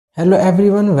Hello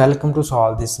everyone, welcome to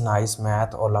solve this nice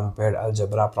math Olympiad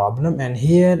algebra problem. And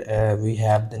here we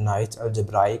have the nice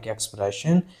algebraic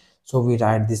expression. So we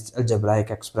write this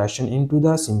algebraic expression into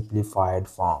the simplified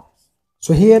form.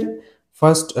 So here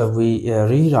first we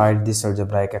rewrite this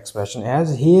algebraic expression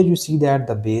as here you see that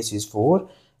the base is 4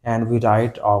 and we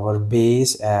write our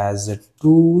base as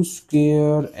 2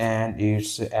 square and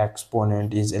its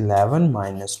exponent is 11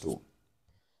 minus 2.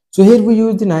 So here we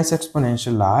use the nice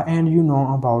exponential law, and you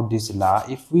know about this law.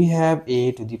 If we have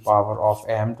a to the power of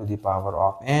m to the power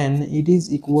of n, it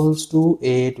is equals to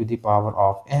a to the power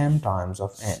of m times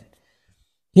of n.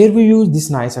 Here we use this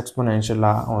nice exponential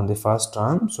law on the first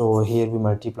term. So here we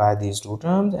multiply these two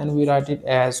terms and we write it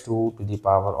as 2 to the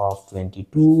power of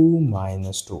 22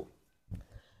 minus 2.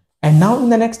 And now in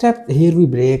the next step, here we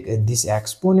break this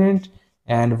exponent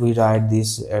and we write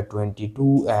this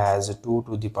 22 as 2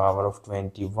 to the power of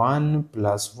 21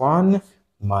 plus 1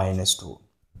 minus 2.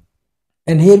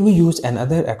 And here we use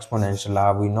another exponential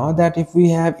law. We know that if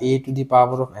we have a to the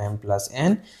power of m plus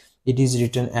n, it is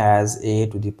written as a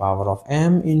to the power of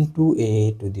m into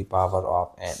a to the power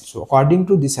of n. So according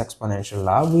to this exponential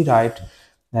law, we write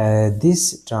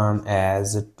this term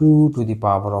as 2 to the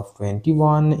power of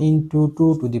 21 into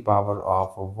 2 to the power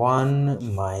of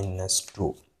 1 minus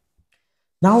 2.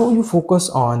 Now you focus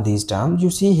on these terms.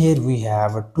 You see here we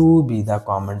have 2 be the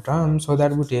common term, so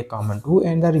that we take common 2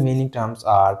 and the remaining terms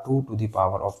are 2 to the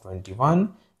power of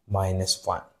 21 minus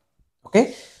 1.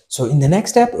 Okay, so in the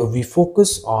next step we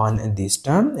focus on this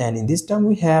term, and in this term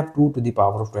we have 2 to the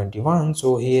power of 21.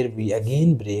 So here we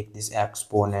again break this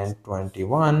exponent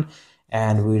 21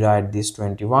 and we write this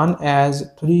 21 as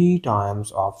 3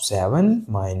 times of 7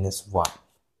 minus 1.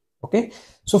 Okay,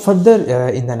 so further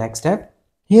in the next step,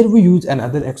 here we use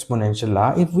another exponential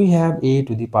law. If we have a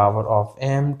to the power of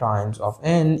m times of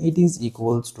n, it is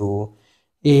equals to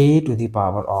a to the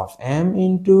power of m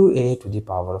into a to the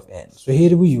power of n. So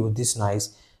here we use this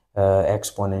nice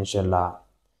exponential law.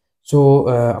 So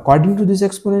according to this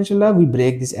exponential law, we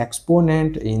break this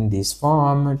exponent in this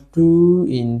form: 2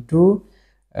 into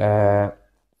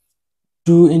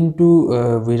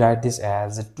we write this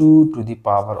as 2 to the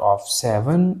power of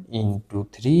 7 into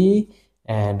 3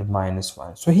 and minus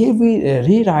 1. So here we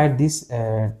rewrite this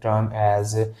term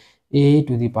as a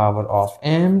to the power of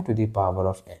m to the power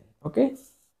of n. Okay,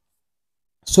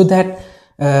 so that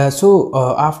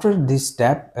after this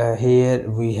step, here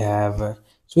we have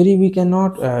sorry, we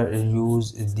cannot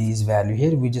use these value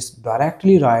here. We just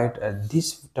directly write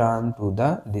this term to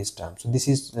this term. So this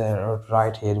is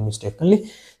right here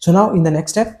mistakenly. So now in the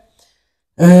next step,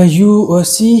 you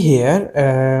see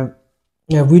here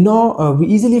we know we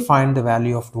easily find the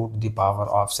value of 2 to the power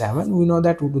of 7. We know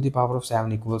that 2 to the power of 7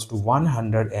 equals to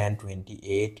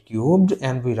 128 cubed,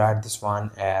 and we write this one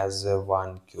as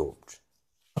 1 cubed.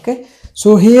 Okay,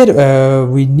 so here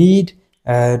we need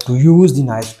to use the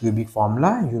nice cubic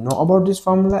formula. You know about this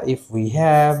formula. If we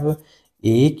have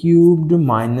a cubed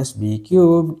minus b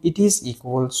cubed, it is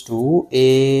equals to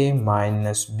a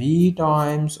minus b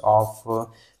times of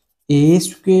a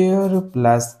square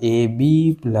plus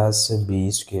ab plus b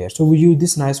square. So we use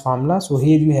this nice formula. So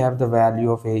here you have the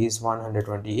value of a is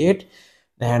 128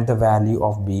 and the value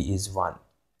of b is 1.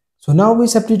 So now we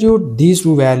substitute these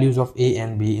two values of a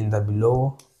and b in the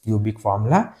below cubic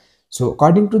formula. So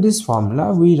according to this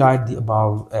formula, we write the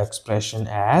above expression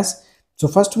as, so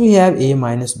first we have a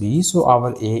minus b. So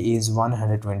our a is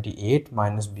 128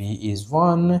 minus b is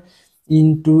 1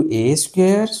 into a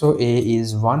square. So a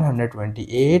is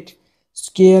 128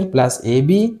 square plus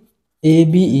ab.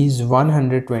 ab is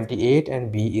 128 and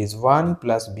b is 1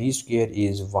 plus b square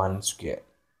is 1 square.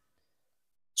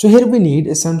 So here we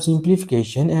need some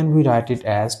simplification and we write it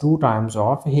as 2 times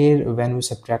of, here when we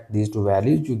subtract these two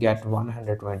values you get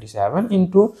 127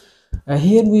 into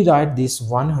here we write this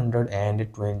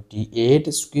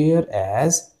 128 square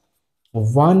as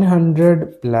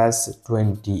 100 plus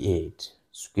 28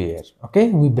 square. Okay,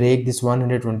 we break this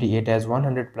 128 as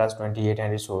 100 plus 28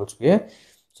 and its whole square.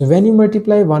 So when you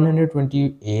multiply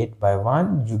 128 by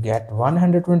 1, you get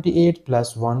 128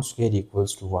 plus 1 square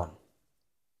equals to 1.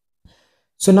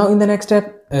 So now in the next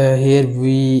step, here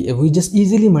we just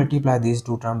easily multiply these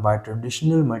two terms by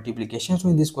traditional multiplication. So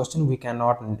in this question we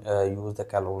cannot use the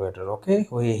calculator. Okay,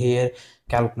 here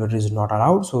calculator is not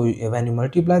allowed. So when you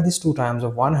multiply these two times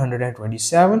of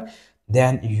 127,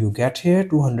 then you get here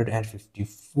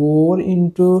 254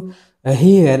 into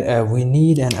here we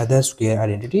need another square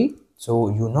identity. So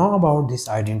you know about this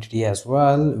identity as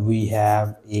well. We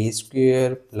have a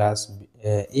square plus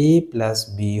a plus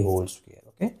b whole square.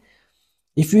 Okay,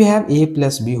 if you have a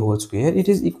plus b whole square, it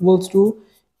is equals to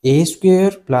a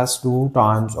square plus 2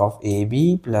 times of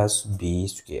ab plus b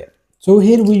square. So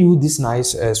here we use this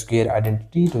nice square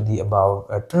identity to the above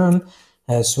term.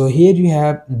 So here you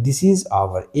have, this is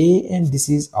our a and this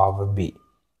is our b.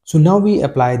 So now we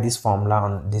apply this formula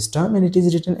on this term, and it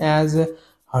is written as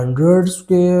 100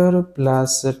 square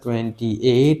plus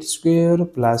 28 square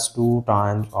plus 2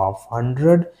 times of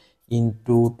 100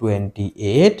 into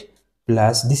 28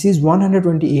 plus, this is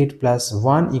 128 plus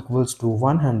 1 equals to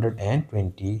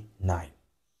 129.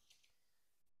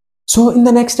 So in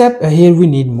the next step, here we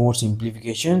need more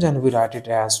simplifications, and we write it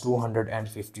as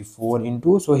 254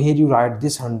 into, so here you write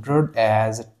this 100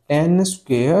 as 10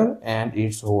 square and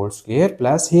its whole square,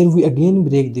 plus here we again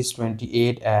break this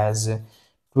 28 as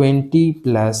 20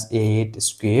 plus 8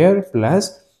 square,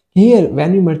 plus here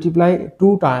when you multiply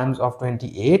 2 times of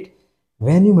 28,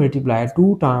 when you multiply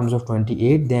 2 times of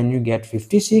 28, then you get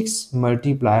 56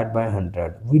 multiplied by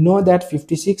 100. We know that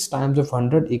 56 times of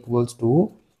 100 equals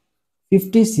to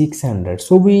 5600.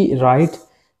 So we write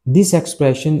this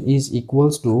expression is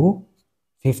equals to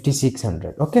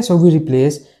 5600. Okay, so we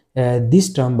replace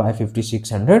this term by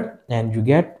 5600, and you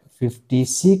get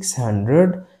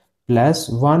 5600 plus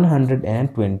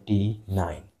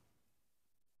 129.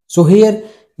 So here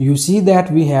you see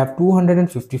that we have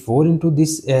 254 into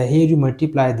this, here you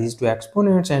multiply these two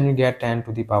exponents and you get 10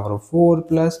 to the power of 4,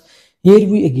 plus here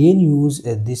we again use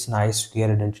this nice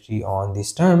square identity on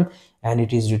this term, and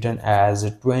it is written as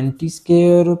 20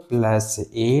 square plus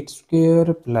 8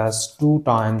 square plus 2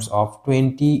 times of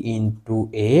 20 into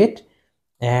 8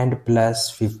 and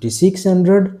plus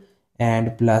 5600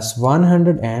 and plus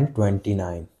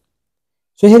 129.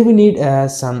 So here we need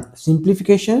some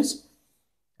simplifications.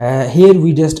 Here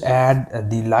we just add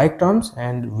the like terms,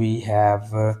 and we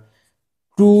have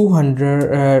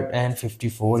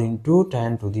 254 into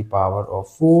 10 to the power of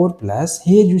 4, plus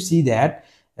here you see that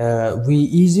we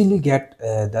easily get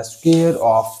the square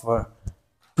of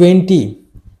 20.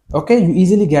 Okay, you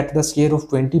easily get the square of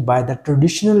 20 by the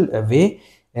traditional way.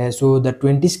 So the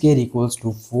 20 square equals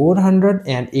to 400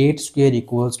 and 8 square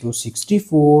equals to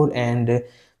 64, and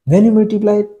when you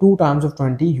multiply 2 times of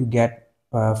 20 you get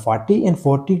 40, and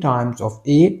 40 times of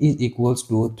 8 is equals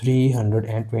to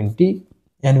 320,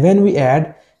 and when we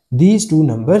add these two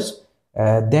numbers,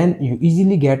 then you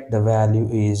easily get the value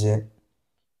is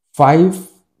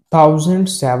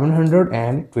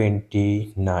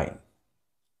 5729.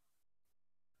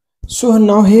 So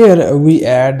now here we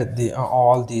add the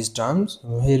all these terms.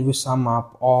 Here we sum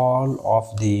up all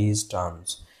of these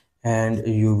terms, and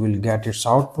you will get its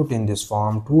output in this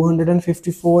form: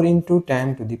 254 into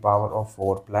 10 to the power of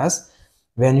 4, plus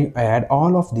when you add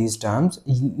all of these terms,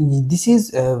 this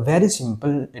is a very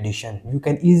simple addition. You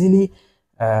can easily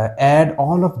add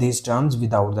all of these terms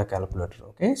without the calculator.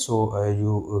 Okay, so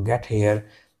you get here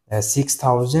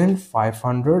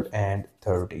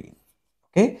 6513.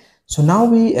 Okay, so now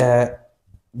we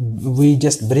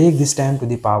just break this 10 to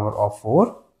the power of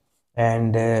 4,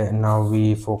 and now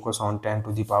we focus on 10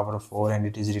 to the power of 4, and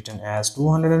it is written as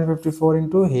 254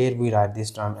 into, here we write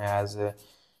this term as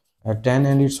 10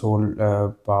 and its whole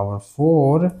power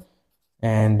 4,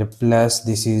 and plus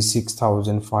this is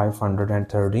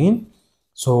 6513.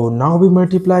 So now we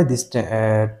multiply this 2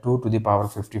 to the power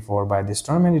 54 by this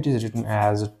term, and it is written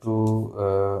as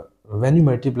 2 when you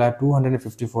multiply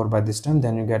 254 by this term,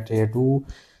 then you get here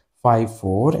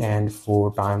 254 and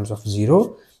 4 times of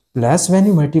 0, plus when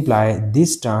you multiply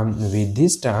this term with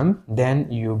this term,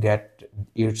 then you get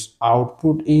its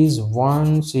output is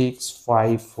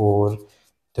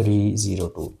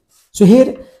 1654302. So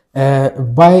here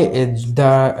by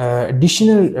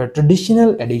the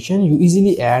traditional addition, you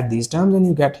easily add these terms and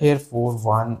you get here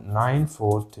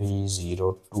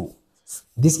 4194302.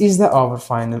 This is our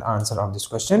final answer of this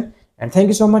question, and thank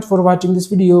you so much for watching this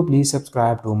video. Please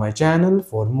subscribe to my channel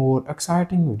for more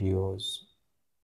exciting videos.